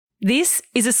This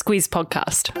is a Squiz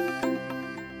podcast.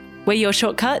 We're your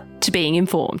shortcut to being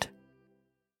informed.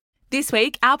 This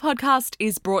week, our podcast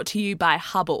is brought to you by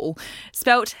Hubble.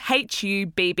 Spelt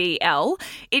Hubbl,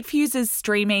 it fuses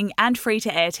streaming and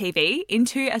free-to-air TV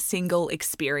into a single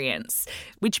experience,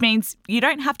 which means you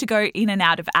don't have to go in and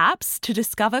out of apps to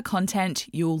discover content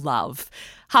you'll love.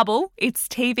 Hubble, it's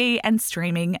TV and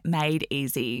streaming made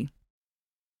easy.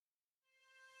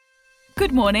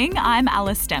 Good morning, I'm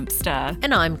Alice Dempster.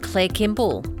 And I'm Claire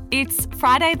Kimball. It's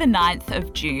Friday the 9th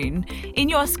of June. In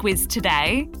your Squiz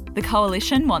today, the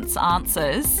Coalition wants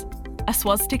answers, a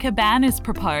swastika ban is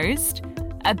proposed,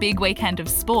 a big weekend of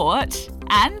sport,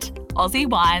 and Aussie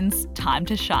wine's time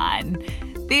to shine.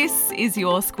 This is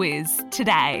your Squiz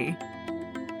today.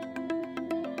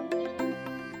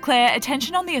 Claire,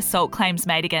 attention on the assault claims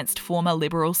made against former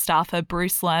Liberal staffer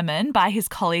Bruce Lerman by his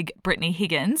colleague Brittany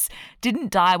Higgins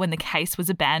didn't die when the case was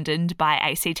abandoned by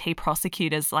ACT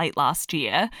prosecutors late last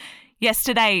year.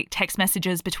 Yesterday, text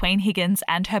messages between Higgins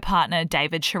and her partner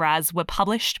David Shiraz were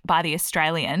published by The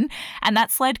Australian, and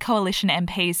that's led Coalition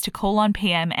MPs to call on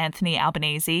PM Anthony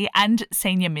Albanese and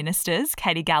senior ministers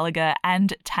Katie Gallagher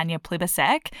and Tanya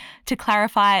Plibersek to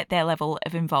clarify their level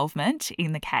of involvement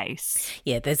in the case.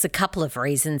 Yeah, there's a couple of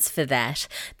reasons for that.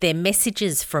 They're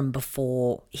messages from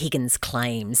before Higgins'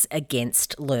 claims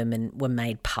against Lerman were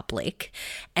made public,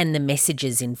 and the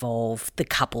messages involve the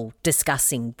couple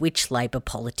discussing which Labor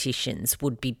politician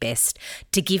would be best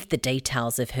to give the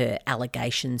details of her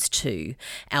allegations to.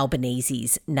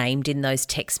 Albanese's named in those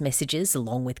text messages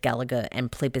along with Gallagher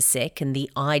and Plibersek, and the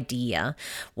idea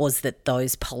was that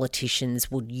those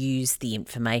politicians would use the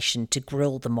information to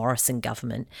grill the Morrison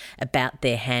government about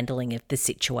their handling of the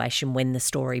situation when the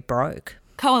story broke.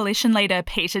 Coalition leader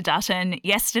Peter Dutton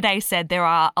yesterday said there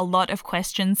are a lot of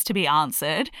questions to be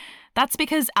answered. That's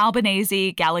because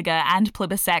Albanese, Gallagher and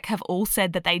Plibersek have all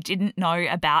said that they didn't know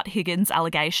about Higgins'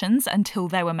 allegations until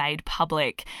they were made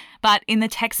public. But in the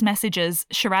text messages,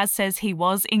 Shiraz says he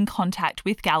was in contact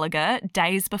with Gallagher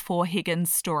days before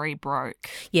Higgins' story broke.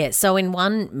 Yeah, so in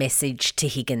one message to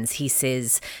Higgins, he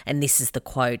says, and this is the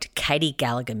quote, "Katie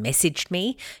Gallagher messaged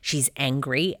me. She's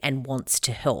angry and wants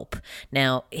to help."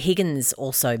 Now, Higgins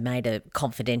also made a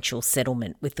confidential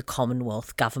settlement with the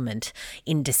Commonwealth government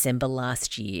in December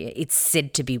last year. It's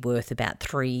said to be worth about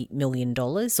 $3 million,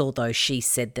 although she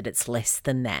said that it's less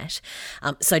than that.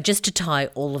 So just to tie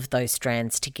all of those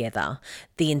strands together,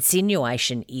 the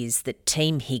insinuation is that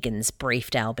Team Higgins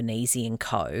briefed Albanese and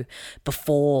co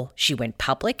before she went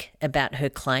public about her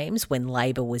claims when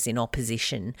Labor was in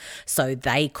opposition, so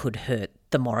they could hurt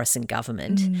the Morrison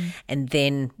government. And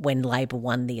then when Labor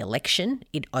won the election,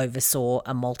 it oversaw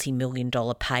a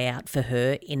multi-million-dollar payout for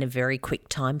her in a very quick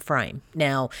time frame.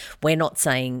 Now, we're not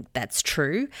saying that's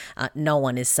true. No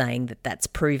one is saying that that's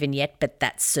proven yet, but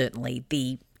that's certainly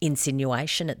the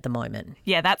insinuation at the moment.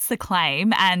 Yeah, that's the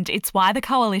claim, and it's why the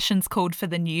Coalition's called for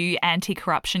the new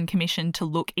Anti-Corruption Commission to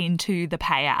look into the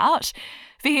payout.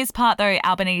 For his part, though,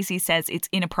 Albanese says it's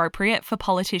inappropriate for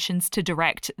politicians to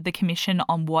direct the commission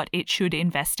on what it should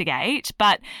investigate,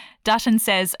 but Dutton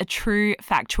says a true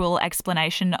factual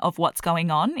explanation of what's going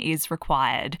on is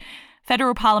required.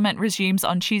 Federal Parliament resumes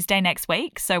on Tuesday next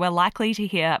week, so we're likely to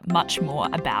hear much more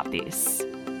about this.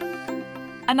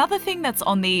 Another thing that's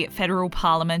on the federal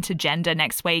parliament agenda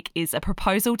next week is a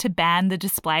proposal to ban the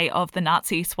display of the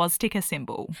Nazi swastika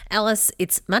symbol. Alice,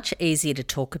 it's much easier to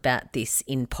talk about this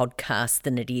in podcast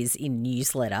than it is in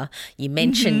newsletter. You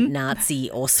mention Nazi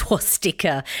or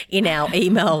swastika in our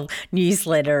email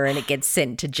newsletter and it gets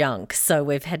sent to junk. So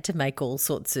we've had to make all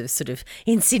sorts of sort of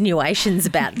insinuations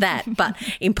about that. But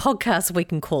in podcasts, we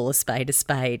can call a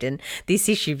spade. And this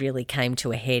issue really came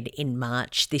to a head in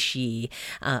March this year.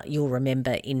 You'll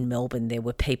remember in Melbourne, there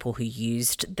were people who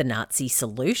used the Nazi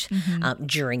salute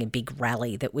during a big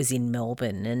rally that was in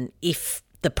Melbourne. And if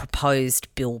the proposed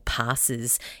bill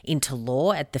passes into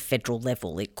law at the federal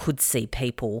level, it could see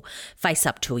people face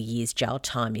up to a year's jail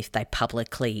time if they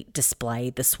publicly display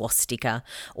the swastika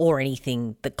or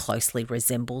anything that closely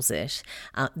resembles it.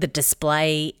 The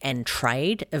display and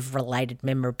trade of related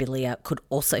memorabilia could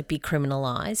also be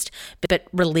criminalised, but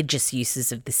religious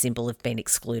uses of the symbol have been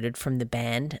excluded from the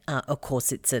ban. Of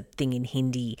course, it's a thing in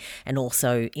Hindi and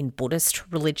also in Buddhist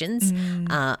religions,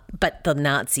 but the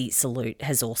Nazi salute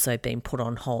has also been put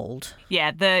on hold.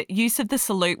 Yeah, the use of the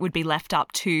salute would be left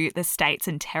up to the states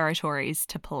and territories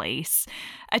to police.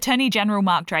 Attorney General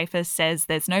Mark Dreyfus says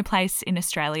there's no place in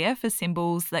Australia for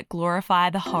symbols that glorify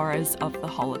the horrors of the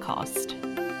Holocaust.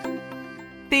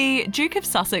 The Duke of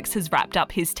Sussex has wrapped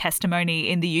up his testimony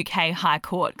in the UK High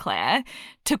Court, Claire.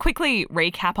 To quickly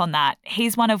recap on that,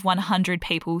 he's one of 100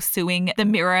 people suing the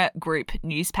Mirror Group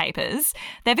newspapers.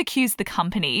 They've accused the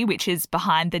company, which is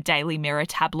behind the Daily Mirror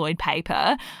tabloid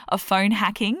paper, of phone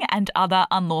hacking and other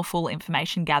unlawful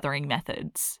information gathering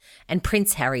methods. And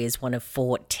Prince Harry is one of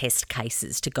 4 test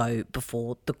cases to go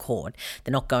before the court.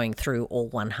 They're not going through all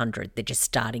 100, they're just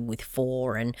starting with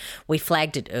 4. And we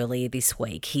flagged it earlier this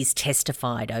week. He's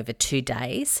testified over 2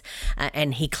 days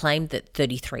and he claimed that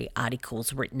 33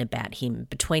 articles written about him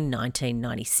between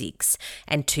 1996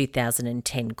 and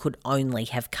 2010 could only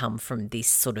have come from this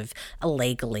sort of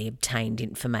illegally obtained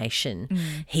information.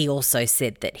 He also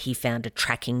said that he found a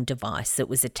tracking device that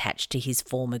was attached to his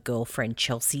former girlfriend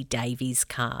Chelsea Davies'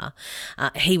 car.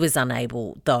 He was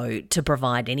unable, though, to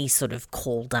provide any sort of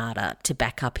call data to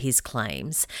back up his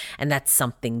claims, and that's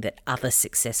something that other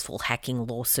successful hacking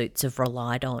lawsuits have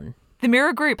relied on. The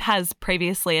Mirror Group has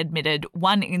previously admitted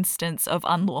one instance of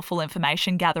unlawful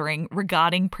information gathering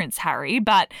regarding Prince Harry,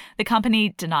 but the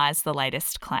company denies the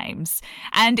latest claims.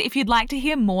 And if you'd like to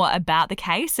hear more about the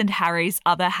case and Harry's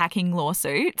other hacking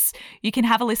lawsuits, you can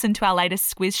have a listen to our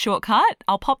latest Squiz shortcut.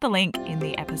 I'll pop the link in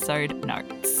the episode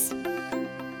notes.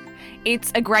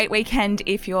 It's a great weekend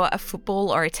if you're a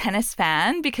football or a tennis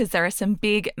fan because there are some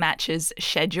big matches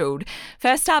scheduled.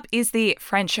 First up is the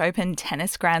French Open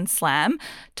Tennis Grand Slam.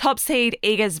 Top seed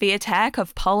Iga Swiatek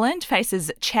of Poland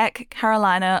faces Czech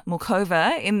Karolina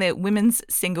Muchova in the women's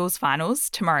singles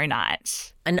finals tomorrow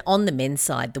night. And on the men's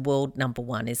side, the world number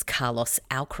 1 is Carlos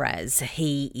Alcaraz.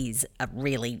 He is a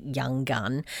really young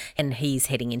gun and he's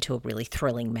heading into a really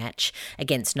thrilling match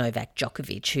against Novak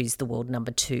Djokovic, who's the world number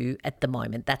 2 at the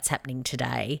moment. That's happening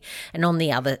today. And on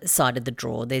the other side of the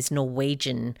draw, there's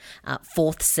Norwegian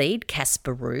 4th seed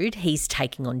Casper Ruud. He's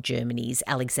taking on Germany's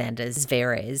Alexander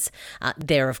Zverev.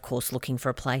 They're, of course, looking for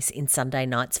a place in Sunday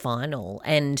night's final.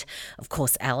 And, of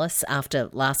course, Alice, after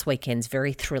last weekend's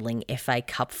very thrilling FA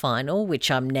Cup final,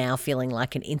 which I'm now feeling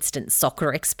like an instant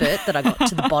soccer expert that I got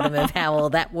to the bottom of how all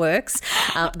that works.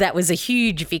 That was a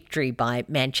huge victory by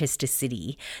Manchester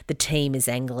City. The team is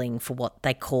angling for what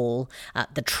they call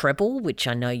the treble, which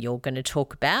I know you're going to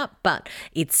talk about, but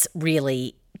it's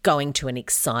really going to an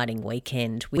exciting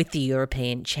weekend with the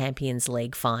European Champions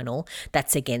League final.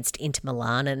 That's against Inter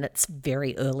Milan and it's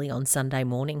very early on Sunday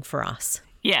morning for us.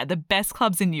 Yeah, the best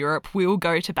clubs in Europe will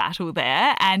go to battle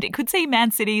there, and it could see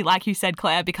Man City, like you said,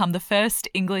 Claire, become the first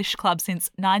English club since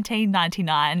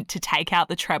 1999 to take out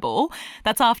the treble.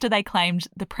 That's after they claimed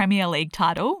the Premier League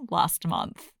title last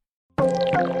month.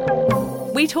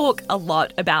 We talk a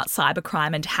lot about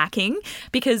cybercrime and hacking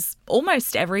because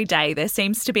almost every day there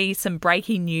seems to be some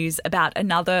breaking news about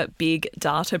another big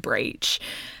data breach.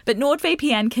 But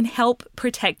NordVPN can help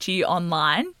protect you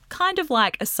online, kind of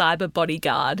like a cyber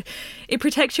bodyguard. It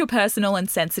protects your personal and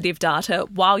sensitive data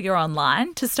while you're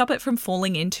online to stop it from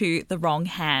falling into the wrong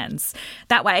hands.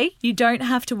 That way, you don't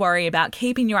have to worry about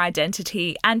keeping your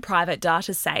identity and private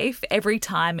data safe every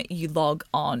time you log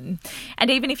on.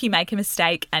 And even if you make a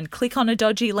mistake and click on a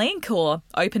dodgy link or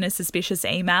open a suspicious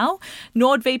email,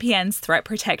 NordVPN's threat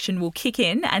protection will kick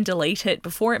in and delete it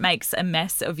before it makes a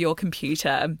mess of your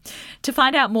computer. To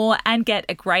find out more and get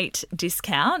a great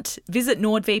discount, visit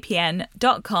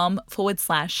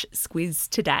nordvpn.com/squiz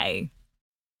today.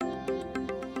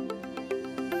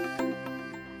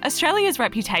 Australia's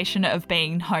reputation of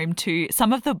being home to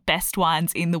some of the best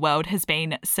wines in the world has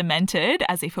been cemented,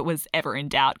 as if it was ever in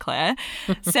doubt, Claire.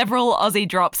 Several Aussie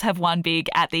drops have won big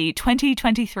at the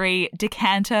 2023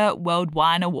 Decanter World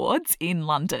Wine Awards in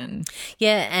London.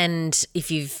 Yeah, and if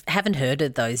you haven't heard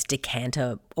of those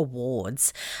Decanter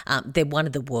Awards, they're one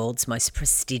of the world's most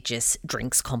prestigious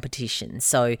drinks competitions,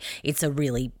 so it's a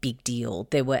really big deal.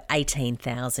 There were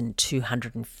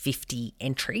 18,250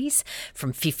 entries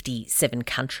from 57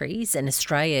 countries, and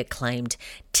Australia claimed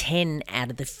 10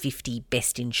 out of the 50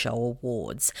 Best in Show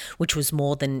awards, which was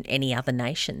more than any other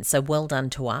nation. So well done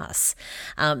to us.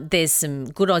 There's some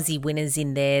good Aussie winners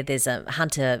in there. There's a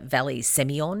Hunter Valley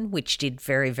Semillon, which did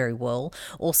very, very well.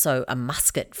 Also a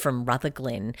Muscat from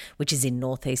Rutherglen, which is in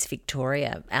northeast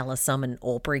Victoria. Alice, I'm an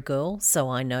Albury girl, so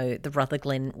I know the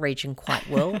Rutherglen region quite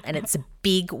well, and it's a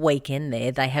big weekend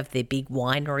there. They have their big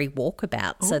winery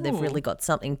walkabout, so they've really got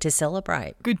something to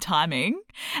celebrate. Good timing.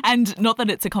 And not that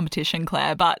it's a competition,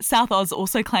 Claire, but South Oz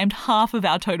also claimed half of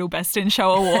our total Best in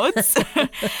Show awards.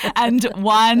 And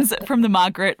wines from the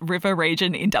Margaret River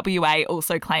region in WA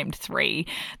also claimed 3.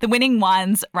 The winning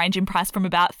wines range in price from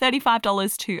about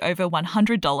 $35 to over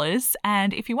 $100.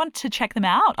 And if you want to check them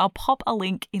out, I'll pop a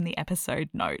link in the episode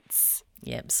notes.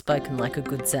 Yep, spoken like a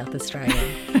good South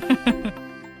Australian.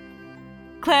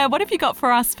 Claire, what have you got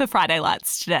for us for Friday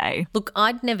Lights today? Look,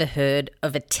 I'd never heard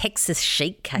of a Texas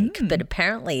sheet cake, but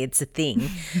apparently it's a thing.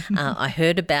 I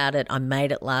heard about it. I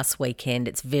made it last weekend.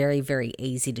 It's very, very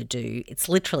easy to do. It's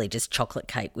literally just chocolate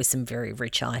cake with some very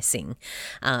rich icing.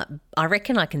 I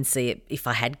reckon I can see it if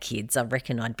I had kids. I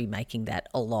reckon I'd be making that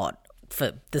a lot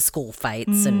for the school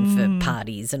fetes and for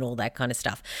parties and all that kind of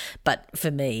stuff. But for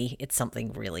me, it's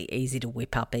something really easy to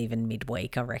whip up even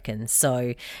midweek, I reckon.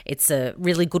 So it's a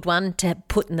really good one to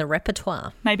put in the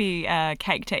repertoire. Maybe a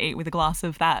cake to eat with a glass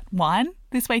of that wine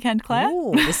this weekend, Claire. Oh,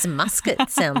 with some muscat.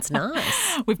 Sounds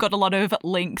nice. We've got a lot of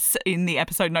links in the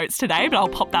episode notes today, but I'll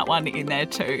pop that one in there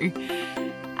too.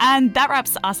 And that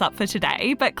wraps us up for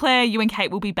today. But Claire, you and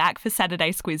Kate will be back for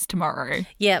Saturday Squiz tomorrow.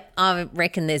 Yeah, I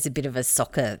reckon there's a bit of a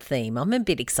soccer theme. I'm a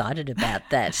bit excited about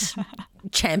that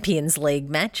Champions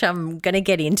League match. I'm going to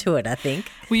get into it, I think.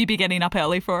 Will you be getting up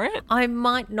early for it? I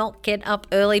might not get up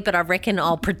early, but I reckon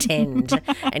I'll pretend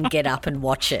and get up and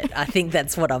watch it. I think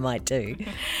that's what I might do.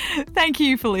 Thank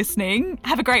you for listening.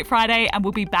 Have a great Friday and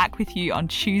we'll be back with you on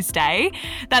Tuesday.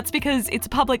 That's because it's a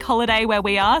public holiday where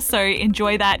we are, so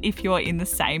enjoy that if you're in the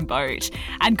same boat.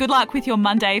 And good luck with your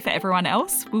Monday for everyone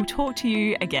else. We'll talk to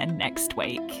you again next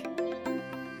week.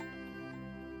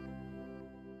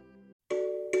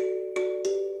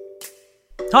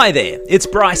 Hi there, it's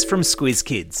Bryce from Squiz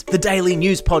Kids, the daily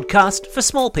news podcast for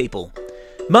small people.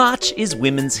 March is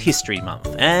Women's History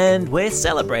Month, and we're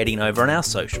celebrating over on our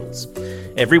socials.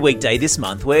 Every weekday this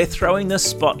month, we're throwing the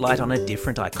spotlight on a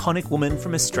different iconic woman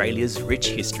from Australia's rich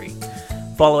history.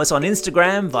 Follow us on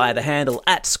Instagram via the handle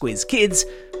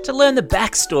 @SquizKids to learn the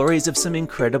backstories of some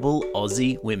incredible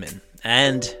Aussie women,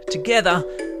 and together,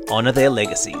 honour their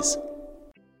legacies.